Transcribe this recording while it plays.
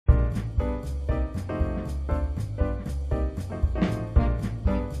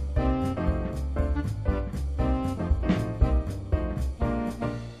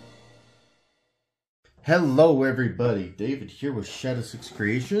Hello everybody, David here with Shadow 6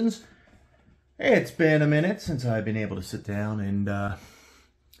 Creations. Hey, it's been a minute since I've been able to sit down and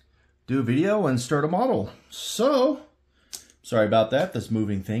do a video and start a model. So, sorry about that, this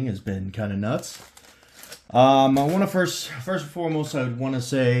moving thing has been kind of nuts. I want to first and foremost, I would want to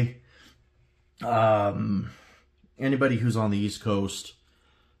say, anybody who's on the East Coast,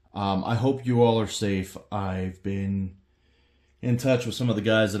 I hope you all are safe. I've been in touch with some of the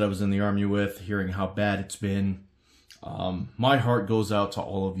guys that I was in the Army with, hearing how bad it's been. My heart goes out to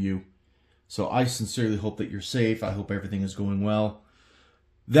all of you. So I sincerely hope that you're safe. I hope everything is going well.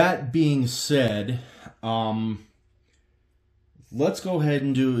 That being said, let's go ahead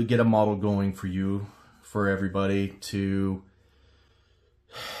and get a model going for you, for everybody, to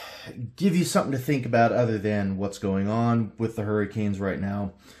give you something to think about other than what's going on with the hurricanes right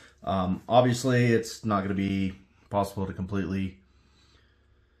now. Obviously, it's not going to be possible to completely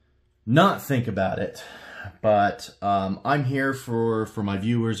not think about it, but I'm here for my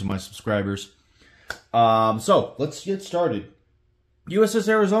viewers and my subscribers. So let's get started. USS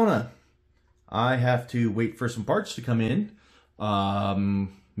Arizona. I have to wait for some parts to come in.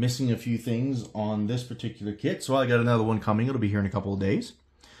 Missing a few things on this particular kit, so I got another one coming. It'll be here in a couple of days.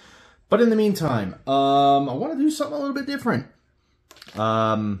 But in the meantime, I want to do something a little bit different.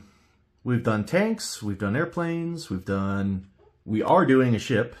 We've done tanks, we've done airplanes, we are doing a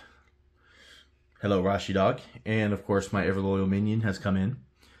ship. Hello, Rashi Dog. And of course, my ever-loyal minion has come in.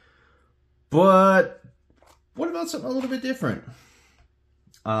 But what about something a little bit different?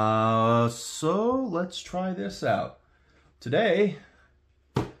 So let's try this out. Today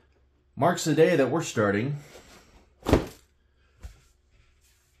marks the day that we're starting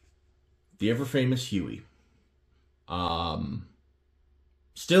the ever-famous Huey.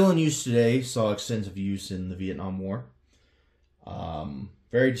 Still in use today, saw extensive use in the Vietnam War.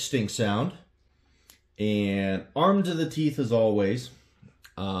 Very distinct sound. And armed to the teeth as always.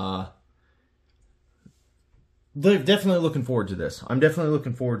 Definitely looking forward to this. I'm definitely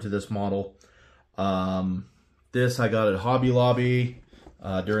looking forward to this model. This I got at Hobby Lobby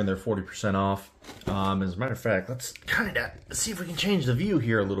during their 40% off. As a matter of fact, let's kind of see if we can change the view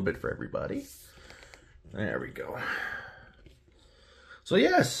here a little bit for everybody. There we go. So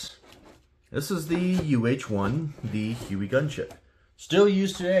yes, this is the UH-1D Huey gunship. Still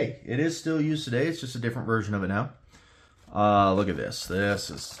used today. It is still used today. It's just a different version of it now. Look at this. This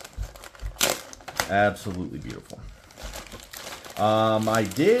is absolutely beautiful. I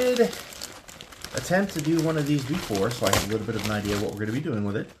did attempt to do one of these before, so I have a little bit of an idea what we're going to be doing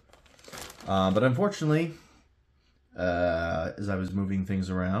with it. But unfortunately, as I was moving things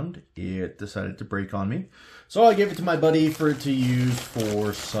around, it decided to break on me. So I gave it to my buddy to use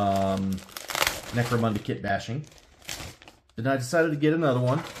for some Necromunda kit bashing. Then I decided to get another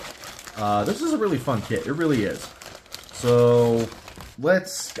one. This is a really fun kit. It really is. So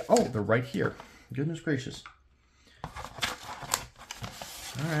let's... Oh, they're right here. Goodness gracious.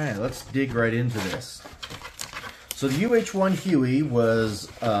 Alright, let's dig right into this. So the UH-1 Huey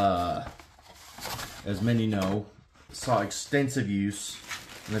was, as many know, saw extensive use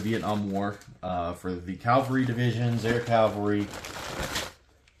in the Vietnam War for the cavalry divisions, air cavalry,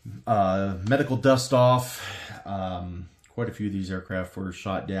 medical dust-off. Quite a few of these aircraft were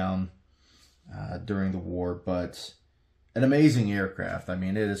shot down during the war, but an amazing aircraft. I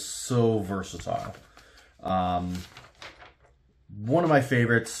mean, it is so versatile. One of my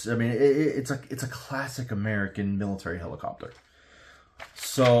favorites. I mean, it's a classic American military helicopter.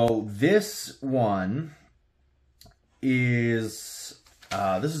 So this one is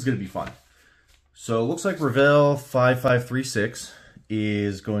this is going to be fun. So it looks like Revell 5536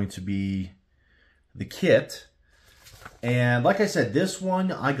 is going to be the kit. And like I said, this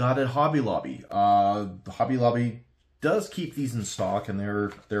one I got at Hobby Lobby. Hobby Lobby does keep these in stock, and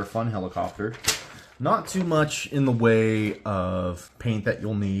they're a fun helicopter. Not too much in the way of paint that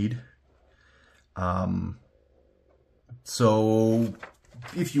you'll need. So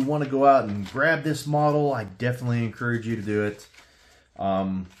if you want to go out and grab this model, I definitely encourage you to do it.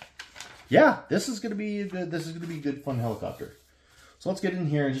 Yeah, this is gonna be a good fun helicopter. So let's get in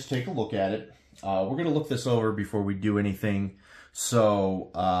here and just take a look at it. We're gonna look this over before we do anything.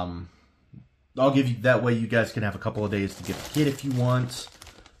 So I'll give you, that way you guys can have a couple of days to get the kit if you want.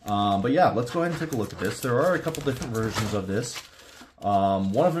 But yeah, let's go ahead and take a look at this. There are a couple different versions of this.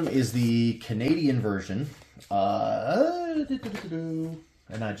 One of them is the Canadian version.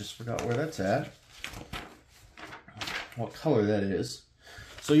 And I just forgot where that's at. What color that is.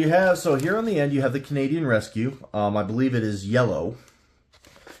 So you have, so here on the end you have the Canadian Rescue. I believe it is yellow.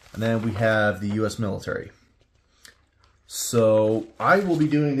 And then we have the U.S. military. So I will be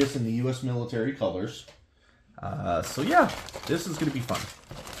doing this in the U.S. military colors. So yeah, this is going to be fun.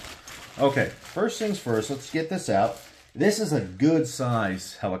 Okay, first things first, let's get this out. This is a good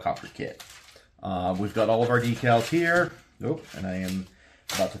size helicopter kit. We've got all of our decals here. Oh, and I am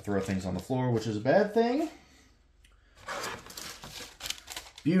about to throw things on the floor, which is a bad thing.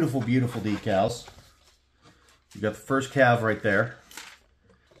 Beautiful, beautiful decals. You got the first cav right there.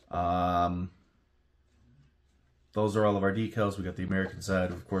 Those are all of our decals. We got the American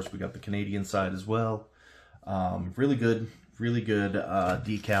side. Of course, we got the Canadian side as well. Really good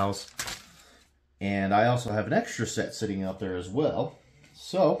decals. And I also have an extra set sitting out there as well.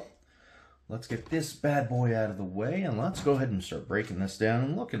 So let's get this bad boy out of the way and let's go ahead and start breaking this down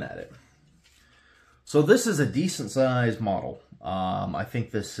and looking at it. So this is a decent sized model. I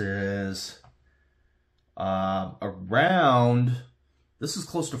think this is this is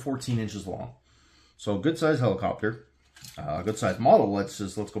close to 14 inches long. So good size helicopter, good size model. Let's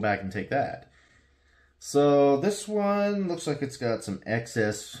go back and take that. So this one looks like it's got some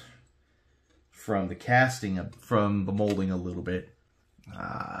excess from the casting, from the molding a little bit.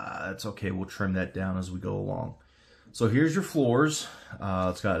 That's okay, we'll trim that down as we go along. So here's your floors.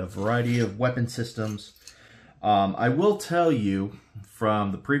 It's got a variety of weapon systems. I will tell you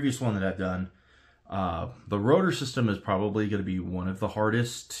from the previous one that I've done, the rotor system is probably going to be one of the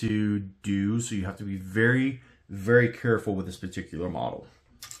hardest to do, so you have to be very, very careful with this particular model.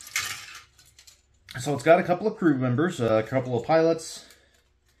 So it's got a couple of crew members, a couple of pilots,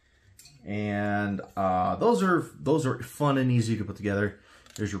 and those are fun and easy to put together.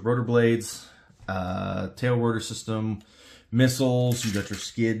 There's your rotor blades, tail rotor system, missiles. You got your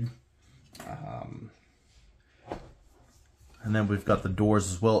skid, and then we've got the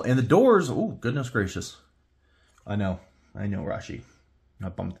doors as well. And the doors, oh goodness gracious! I know, Rashi. I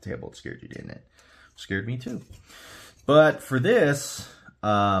bumped the table. It scared you, didn't it? Scared me too. But for this,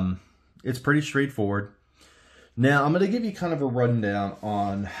 it's pretty straightforward. Now, I'm going to give you kind of a rundown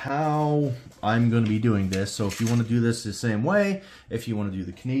on how I'm going to be doing this. So if you want to do this the same way, if you want to do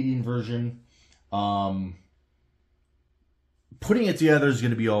the Canadian version, putting it together is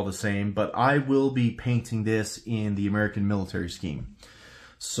going to be all the same, but I will be painting this in the American military scheme.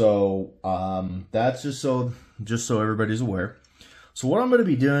 So that's just so everybody's aware. So what I'm going to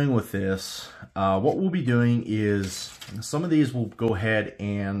be doing with this, what we'll be doing is some of these will go ahead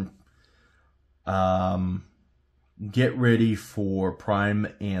and get ready for prime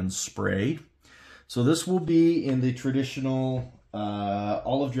and spray. So this will be in the traditional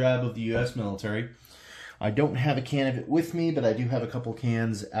olive drab of the U.S. military. I don't have a can of it with me, but I do have a couple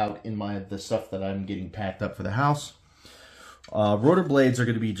cans out in the stuff that I'm getting packed up for the house. Rotor blades are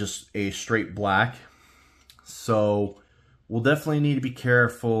going to be just a straight black. So we'll definitely need to be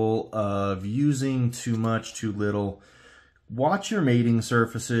careful of using too much, too little. Watch your mating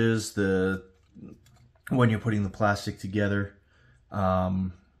surfaces, when you're putting the plastic together.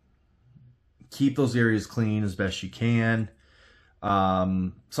 Keep those areas clean as best you can.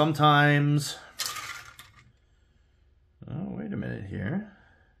 Sometimes, oh, wait a minute here.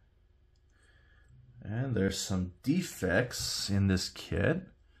 And there's some defects in this kit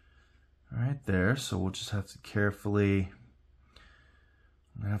right there. So we'll just have to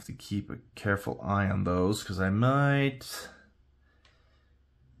I'm gonna have to keep a careful eye on those, because I might,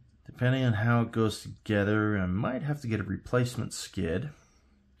 depending on how it goes together, I might have to get a replacement skid,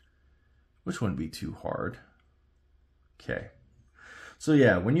 which wouldn't be too hard. Okay. So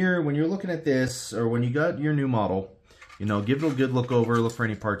yeah, when you're looking at this, or when you got your new model, you know, give it a good look over, look for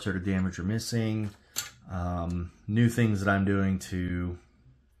any parts that are damaged or missing, new things that I'm doing to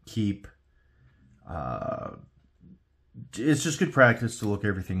keep, it's just good practice to look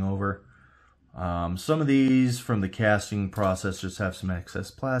everything over. Some of these from the casting process just have some excess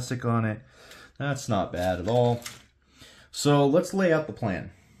plastic on it. That's not bad at all. So let's lay out the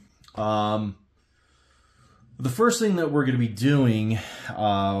plan. The first thing that we're going to be doing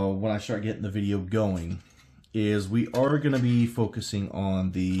when I start getting the video going is we are going to be focusing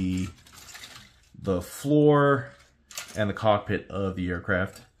on the floor and the cockpit of the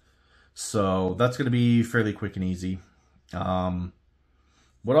aircraft. So that's going to be fairly quick and easy.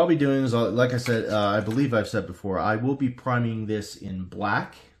 What I'll be doing is, like I said, I believe I've said before, I will be priming this in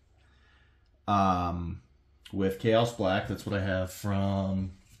black with Chaos Black. That's what I have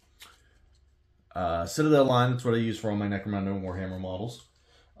from Citadel line. That's what I use for all my Necromunda and Warhammer models.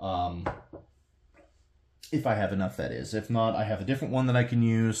 If I have enough, that is. If not, I have a different one that I can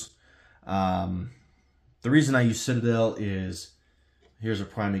use. The reason I use Citadel is, here's a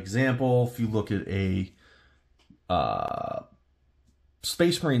prime example. If you look at a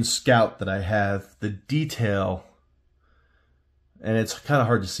Space Marine Scout that I have, the detail And it's kind of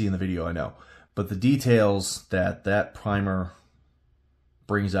hard to see in the video, I know. But the details that that primer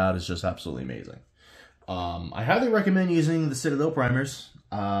brings out is just absolutely amazing. I highly recommend using the Citadel primers.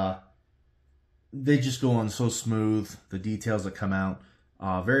 They just go on so smooth. The details that come out,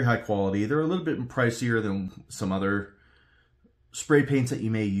 very high quality. They're a little bit pricier than some other spray paints that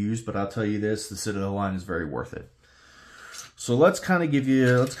you may use, but I'll tell you this, the Citadel line is very worth it. So let's kind of give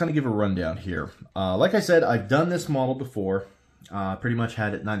a rundown here. Like I said, I've done this model before. Pretty much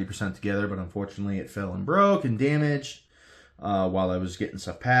had it 90% together, but unfortunately it fell and broke and damaged while I was getting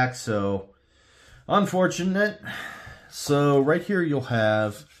stuff packed. So unfortunate. So right here you'll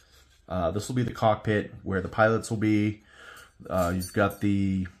have, this will be the cockpit where the pilots will be. You've got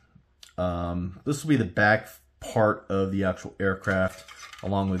the, this will be the back part of the actual aircraft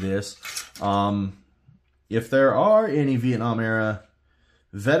along with this. If there are any Vietnam era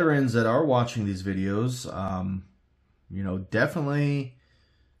veterans that are watching these videos, you know, definitely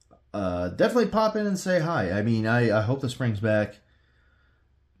pop in and say hi. I mean, I hope this brings back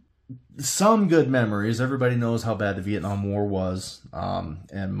some good memories. Everybody knows how bad the Vietnam War was.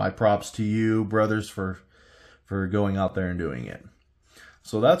 And my props to you, brothers, for going out there and doing it.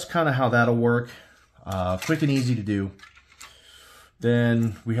 So that's kind of how that'll work. Quick and easy to do.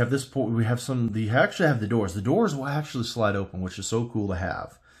 Then we have this, we actually have the doors. The doors will actually slide open, which is so cool to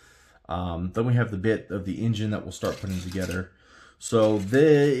have. Then we have the bit of the engine that we'll start putting together. So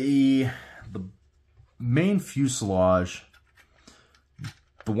the main fuselage,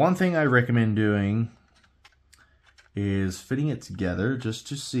 the one thing I recommend doing is fitting it together just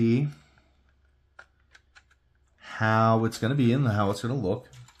to see how it's going to be and how it's going to look.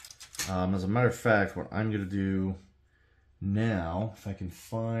 As a matter of fact, what I'm going to do now, if I can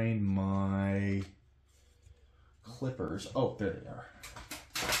find my clippers. Oh, there they are.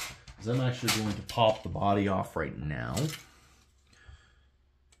 Because I'm actually going to pop the body off right now.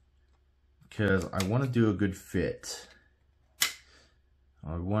 Because I want to do a good fit.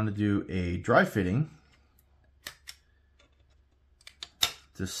 I want to do a dry fitting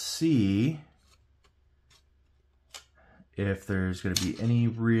to see if there's going to be any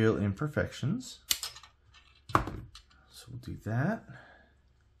real imperfections. So we'll do that.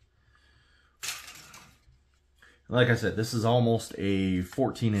 Like I said, this is almost a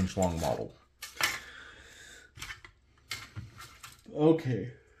 14-inch long model.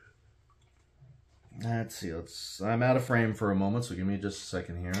 Okay. Let's see. I'm out of frame for a moment, so give me just a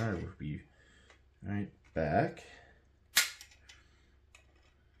second here. I will be right back.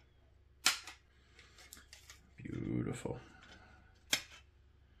 Beautiful.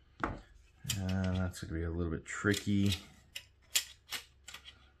 That's going to be a little bit tricky.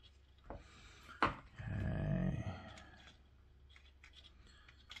 Okay.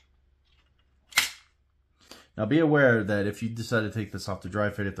 Now be aware that if you decide to take this off to dry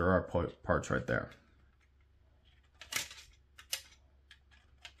fit it, there are parts right there.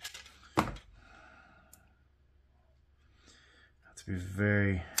 Have to be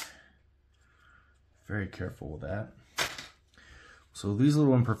very, very careful with that. So these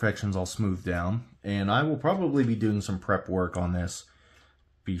little imperfections I'll smooth down, and I will probably be doing some prep work on this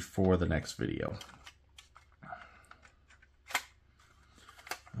before the next video.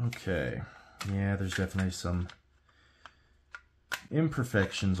 Okay, yeah, there's definitely some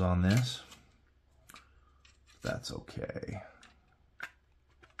imperfections on this. That's okay.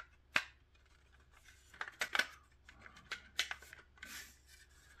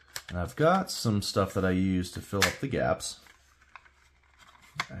 And I've got some stuff that I use to fill up the gaps.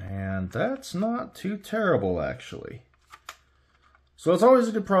 And that's not too terrible, actually. So it's always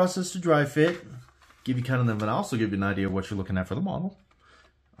a good process to dry fit. Give you kind of, and also give you an idea of what you're looking at for the model.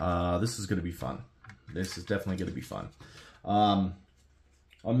 This is going to be fun. This is definitely going to be fun.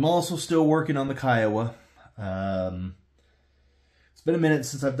 I'm also still working on the Kiowa. It's been a minute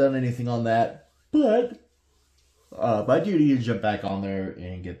since I've done anything on that, but my duty is to jump back on there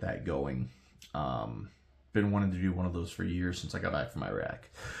and get that going. Been wanting to do one of those for years since I got back from Iraq,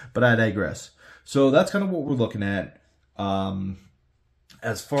 but I digress. So that's kind of what we're looking at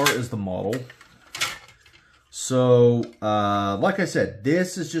as far as the model. So like I said,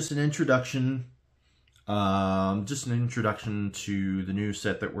 this is just an introduction, to the new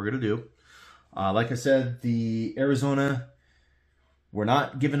set that we're gonna do. Like I said, the Arizona, we're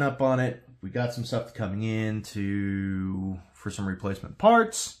not giving up on it. We got some stuff coming in for some replacement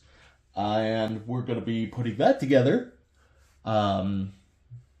parts. And we're going to be putting that together to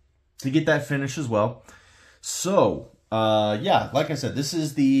get that finished as well. So, yeah, like I said, this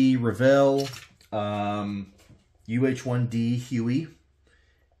is the Revell UH-1D Huey.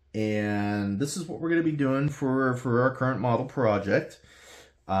 And this is what we're going to be doing for our current model project.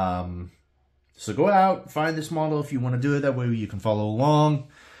 So go out, find this model if you want to do it. That way you can follow along.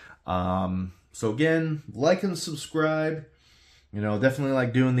 So again, like and subscribe. You know, definitely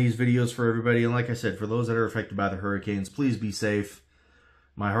like doing these videos for everybody. And like I said, for those that are affected by the hurricanes, please be safe.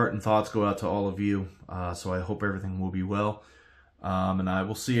 My heart and thoughts go out to all of you. So I hope everything will be well. And I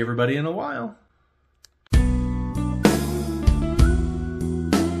will see everybody in a while.